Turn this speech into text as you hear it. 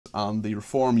and the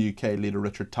Reform UK leader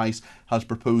Richard Tice has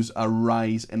proposed a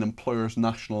rise in employers'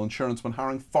 national insurance when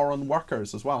hiring foreign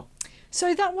workers as well.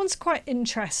 So that one's quite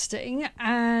interesting,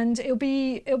 and it'll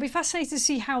be fascinating to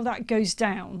see how that goes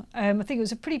down. I think it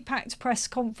was a pretty packed press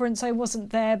conference. I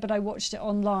wasn't there, but I watched it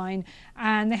online,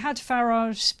 and they had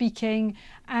Farage speaking,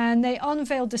 and they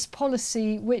unveiled this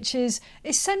policy, which is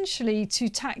essentially to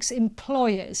tax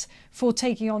employers for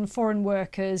taking on foreign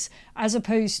workers as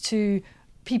opposed to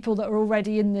people that are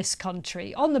already in this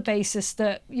country, on the basis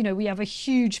that, you know, we have a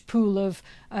huge pool of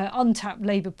untapped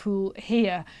labour pool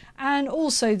here, and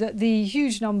also that the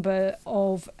huge number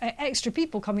of extra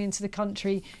people coming into the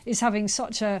country is having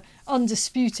such a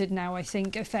undisputed now, I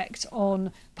think, effect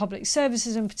on public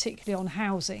services and particularly on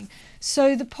housing.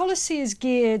 So the policy is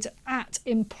geared at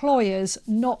employers,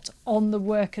 not on the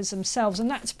workers themselves,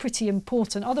 and that's pretty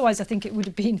important. Otherwise, I think it would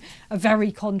have been a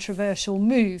very controversial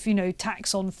move, you know,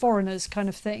 tax on foreigners kind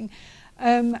of thing.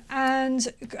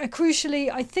 And crucially,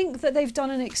 I think that they've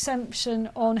done an exemption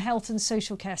on health and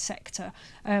social care sector,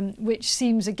 which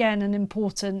seems, again, an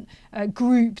important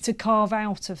group to carve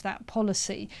out of that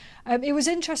policy. It was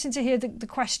interesting to hear the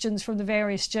questions from the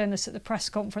various journalists at the press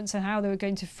conference and how they were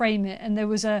going to frame it. And there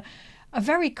was a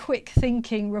very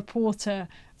quick-thinking reporter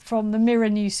from the Mirror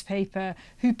newspaper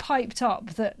who piped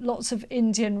up that lots of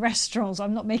Indian restaurants,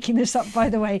 I'm not making this up by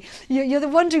the way, you're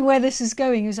wondering where this is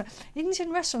going. It was like,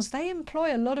 Indian restaurants, they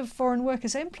employ a lot of foreign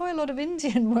workers, they employ a lot of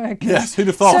Indian workers. Yes, who'd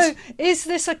have thought? So is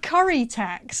this a curry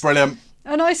tax? Brilliant.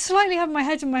 And I slightly had my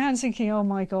head in my hands thinking, oh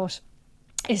my gosh,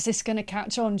 is this going to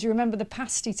catch on? Do you remember the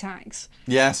pasty tax?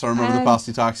 Yes, I remember the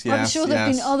pasty tax, yes. I'm sure there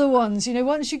have been other ones. You know,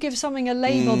 once you give something a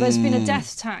label, there's been a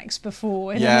death tax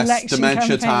before in an election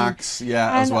dementia campaign. tax,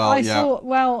 as well. I thought,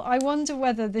 well, I wonder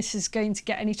whether this is going to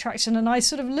get any traction. And I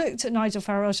sort of looked at Nigel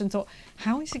Farage and thought,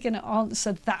 how is he going to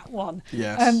answer that one?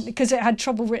 Yes. Because it had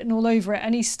trouble written all over it.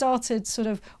 And he started sort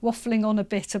of waffling on a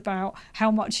bit about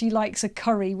how much he likes a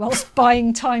curry whilst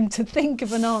buying time to think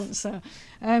of an answer.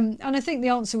 And I think the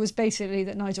answer was basically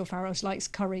that Nigel Farage likes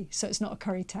curry, so it's not a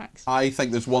curry tax. I think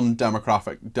there's one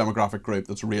demographic group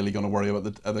that's really going to worry about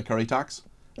the curry tax.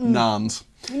 Nans.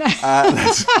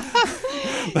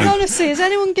 Honestly, has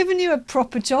anyone given you a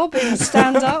proper job in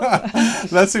stand-up?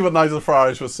 Let's see what Nigel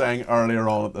Farage was saying earlier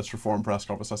on at this Reform press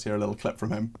conference. Let's hear a little clip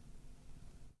from him.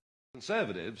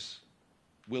 Conservatives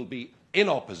will be in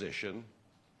opposition,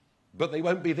 but they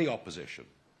won't be the opposition.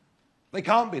 They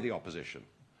can't be the opposition.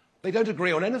 They don't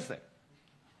agree on anything.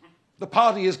 The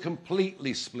party is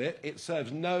completely split. It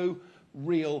serves no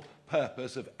real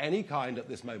purpose of any kind at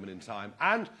this moment in time.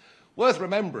 And worth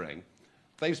remembering,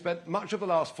 they've spent much of the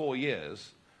last 4 years,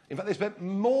 in fact, they spent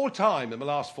more time in the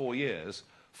last 4 years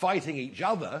fighting each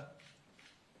other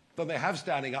than they have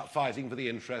standing up fighting for the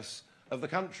interests of the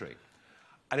country.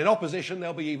 And in opposition,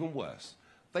 they'll be even worse.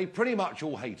 They pretty much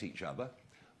all hate each other.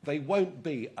 They won't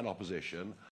be an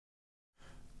opposition.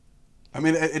 I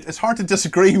mean, it's hard to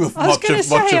disagree with much of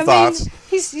that. Mean,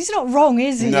 he's not wrong,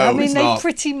 is he? No, I mean, he's they not.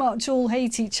 pretty much all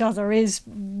hate each other is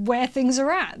where things are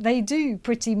at. They do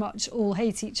pretty much all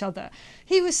hate each other.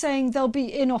 He was saying they'll be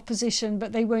in opposition,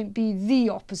 but they won't be the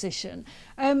opposition.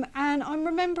 And I'm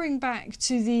remembering back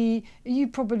to you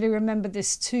probably remember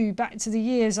this too, back to the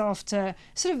years after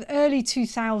sort of early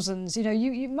 2000s. You know,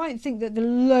 you might think that the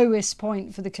lowest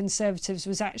point for the Conservatives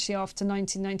was actually after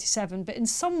 1997, but in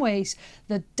some ways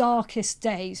the darkest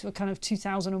days were kind of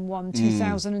 2001,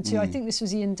 2002. I think this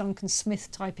was Ian Duncan Smith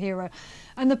type era.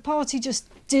 And the party just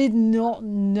did not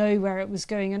know where it was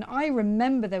going. And I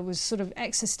remember there was sort of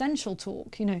existential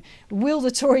talk, you know, will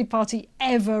the Tory party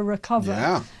ever recover?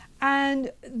 Yeah.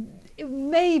 And it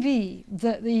may be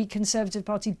that the Conservative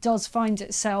Party does find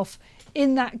itself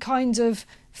in that kind of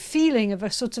feeling of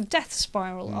a sort of death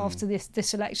spiral after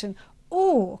this election.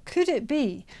 Or could it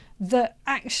be that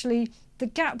actually the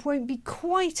gap won't be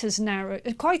quite as narrow,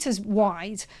 quite as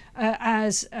wide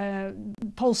as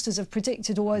pollsters have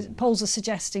predicted or as polls are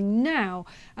suggesting now,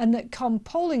 and that come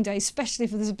polling day, especially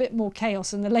if there's a bit more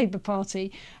chaos in the Labour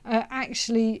Party,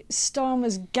 actually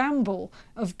Starmer's gamble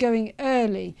of going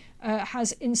early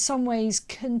has in some ways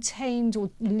contained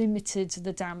or limited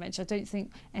the damage. I don't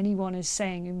think anyone is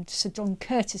saying, and Sir John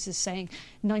Curtis is saying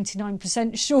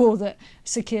 99% sure that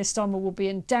Sir Keir Starmer will be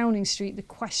in Downing Street. The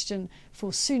question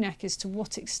for Sunak is to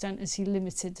what extent has he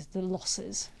limited the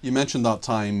losses? You mentioned that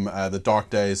time, the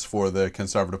dark days for the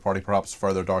Conservative Party, perhaps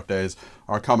further dark days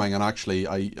are coming. And actually,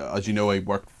 as you know, I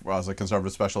worked as a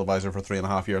Conservative Special Advisor for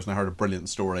 3.5 years, and I heard a brilliant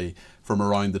story from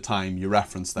around the time you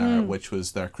referenced there, which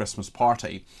was their Christmas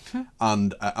party.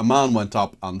 And a man went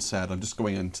up and said, I'm just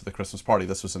going into the Christmas party.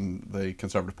 This was in the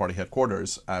Conservative Party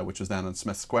headquarters, which was then in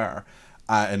Smith Square.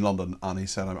 in London, and he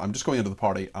said, I'm just going into the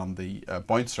party, and the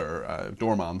bouncer,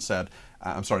 doorman, said,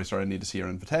 I'm sorry, I need to see your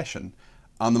invitation.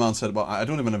 And the man said, well, I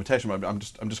don't have an invitation, but I'm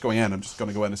just going in. I'm just going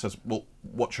to go in. He says, well,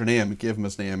 what's your name? He gave him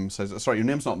his name. Says, sorry, your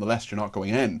name's not on the list. You're not going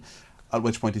in. At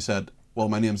which point he said, well,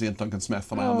 my name's Ian Duncan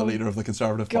Smith, and I am the leader of the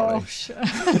Conservative Party.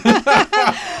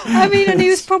 I mean, and he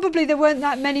was probably, there weren't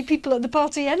that many people at the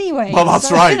party anyway. Well, that's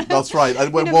right. That's right.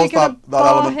 Was that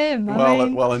element? Him,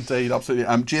 well, indeed,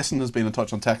 absolutely. Jason has been in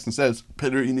touch on text and says,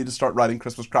 Peter, you need to start writing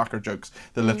Christmas cracker jokes.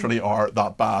 They literally are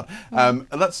that bad.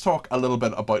 Let's talk a little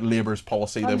bit about Labour's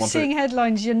policy. I'm seeing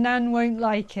headlines, your nan won't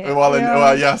like it. Well,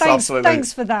 yes, absolutely.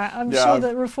 Thanks for that. I'm sure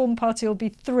that Reform Party will be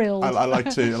thrilled. I like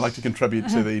to contribute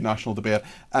to the national debate.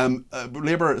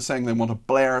 Labour is saying they want a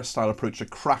Blair-style approach to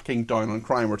cracking down on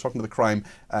crime. We're talking to the crime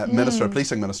minister,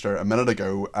 policing minister, a minute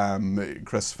ago,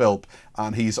 Chris Philp,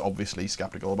 and he's obviously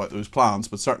sceptical about those plans.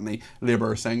 But certainly, Labour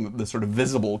are saying that the sort of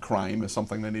visible crime is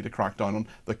something they need to crack down on,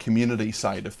 the community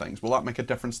side of things. Will that make a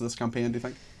difference to this campaign, do you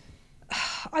think?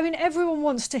 I mean, everyone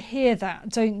wants to hear that,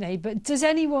 don't they? But does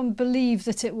anyone believe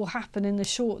that it will happen in the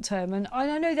short term? And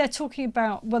I know they're talking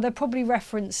about, well, they're probably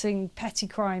referencing petty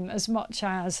crime as much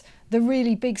as the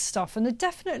really big stuff. And there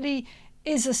definitely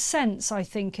is a sense, I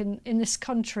think, in this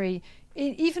country,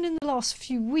 even in the last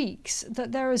few weeks,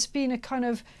 that there has been a kind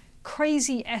of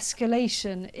crazy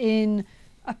escalation in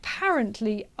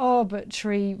apparently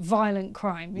arbitrary violent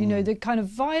crime. You know, the kind of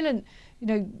violent,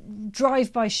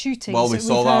 drive-by shootings that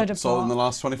we've heard about. Saw in the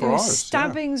last 24 hours.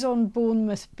 Stabbings on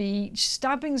Bournemouth Beach,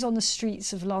 stabbings on the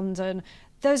streets of London.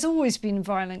 There's always been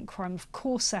violent crime, of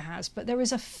course there has, but there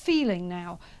is a feeling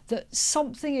now that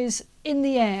something is in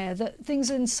the air, that things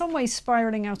are in some way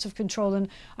spiralling out of control, and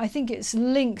I think it's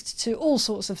linked to all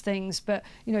sorts of things, but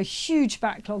huge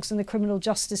backlogs in the criminal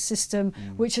justice system,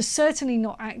 which are certainly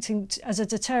not acting as a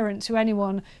deterrent to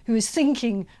anyone who is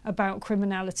thinking about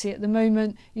criminality at the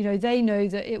moment. They know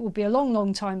that it will be a long,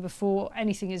 long time before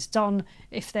anything is done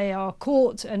if they are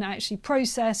caught and actually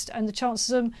processed, and the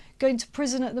chances of them going to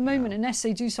prison at the moment, unless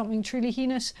they do something truly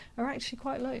heinous, are actually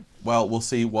quite low. Well, we'll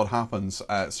see what happens,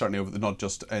 certainly over not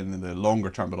just in the longer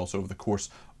term, but also over the course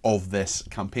of this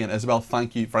campaign. Isabel,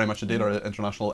 thank you very much indeed, our international